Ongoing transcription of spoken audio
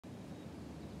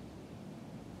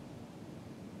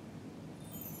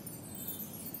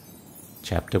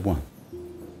Chapter 1.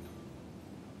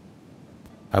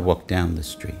 I walk down the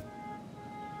street.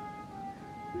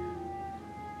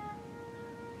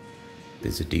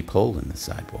 There's a deep hole in the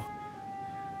sidewalk.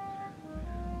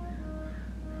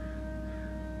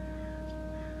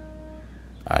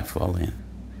 I fall in.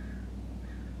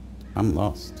 I'm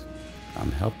lost.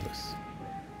 I'm helpless.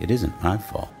 It isn't my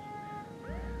fault.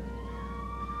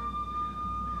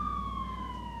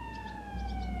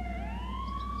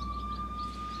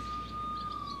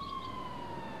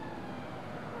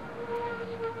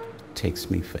 It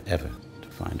takes me forever to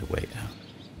find a way out.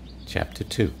 Chapter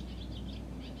 2.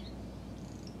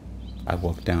 I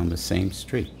walk down the same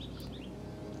street.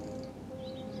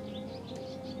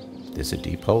 There's a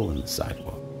deep hole in the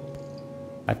sidewalk.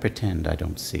 I pretend I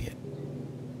don't see it.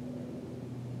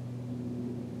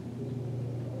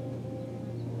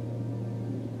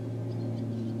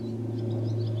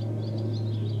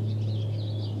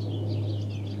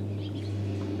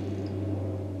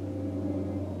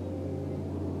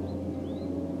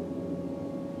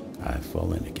 I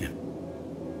fall in again.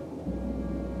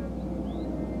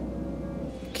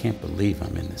 I can't believe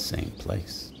I'm in the same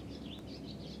place.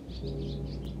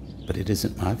 But it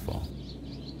isn't my fault.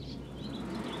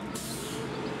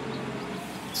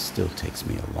 It still takes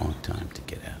me a long time to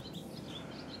get out.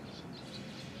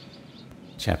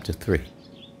 Chapter 3.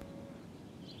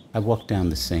 I walk down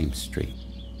the same street.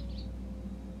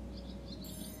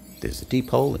 There's a deep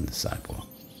hole in the sidewalk.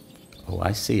 Oh,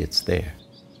 I see it's there.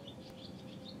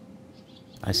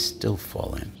 I still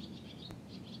fall in.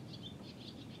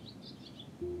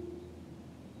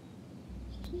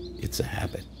 It's a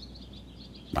habit.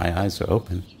 My eyes are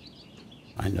open.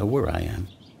 I know where I am.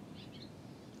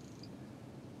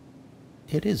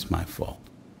 It is my fault.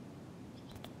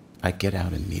 I get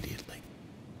out immediately.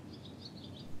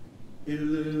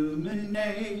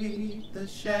 Illuminate the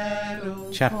shadow.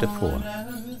 Chapter 4.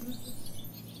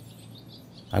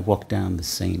 I walk down the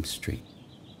same street.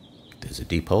 There's a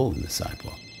deep hole in the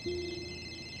sidewalk.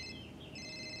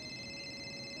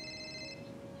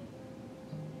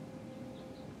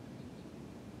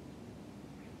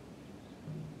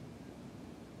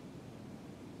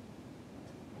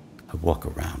 I walk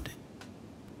around it.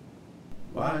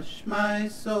 Wash my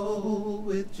soul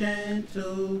with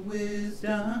gentle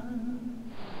wisdom.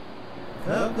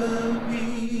 Cover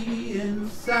me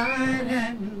inside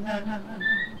and out.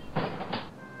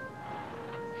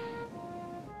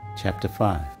 Chapter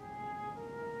 5.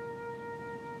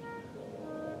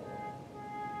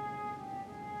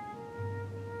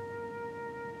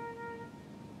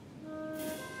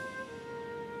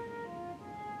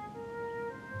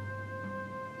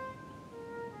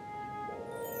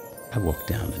 I walk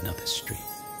down another street.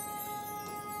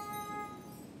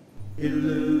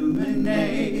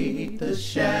 Illuminate the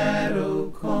shadow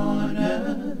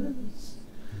corners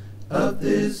of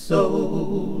this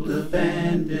old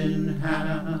abandoned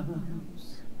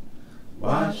house.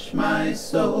 Wash my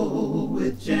soul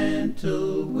with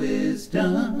gentle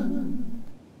wisdom.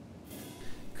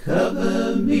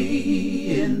 Cover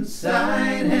me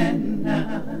inside and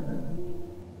out.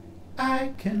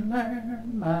 I can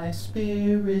learn, my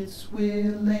spirit's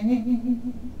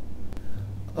willing.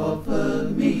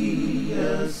 Offer me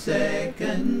a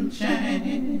second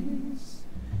chance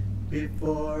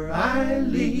before I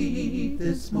leave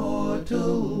this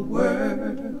mortal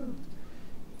world.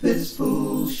 This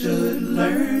fool should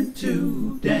learn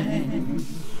to dance.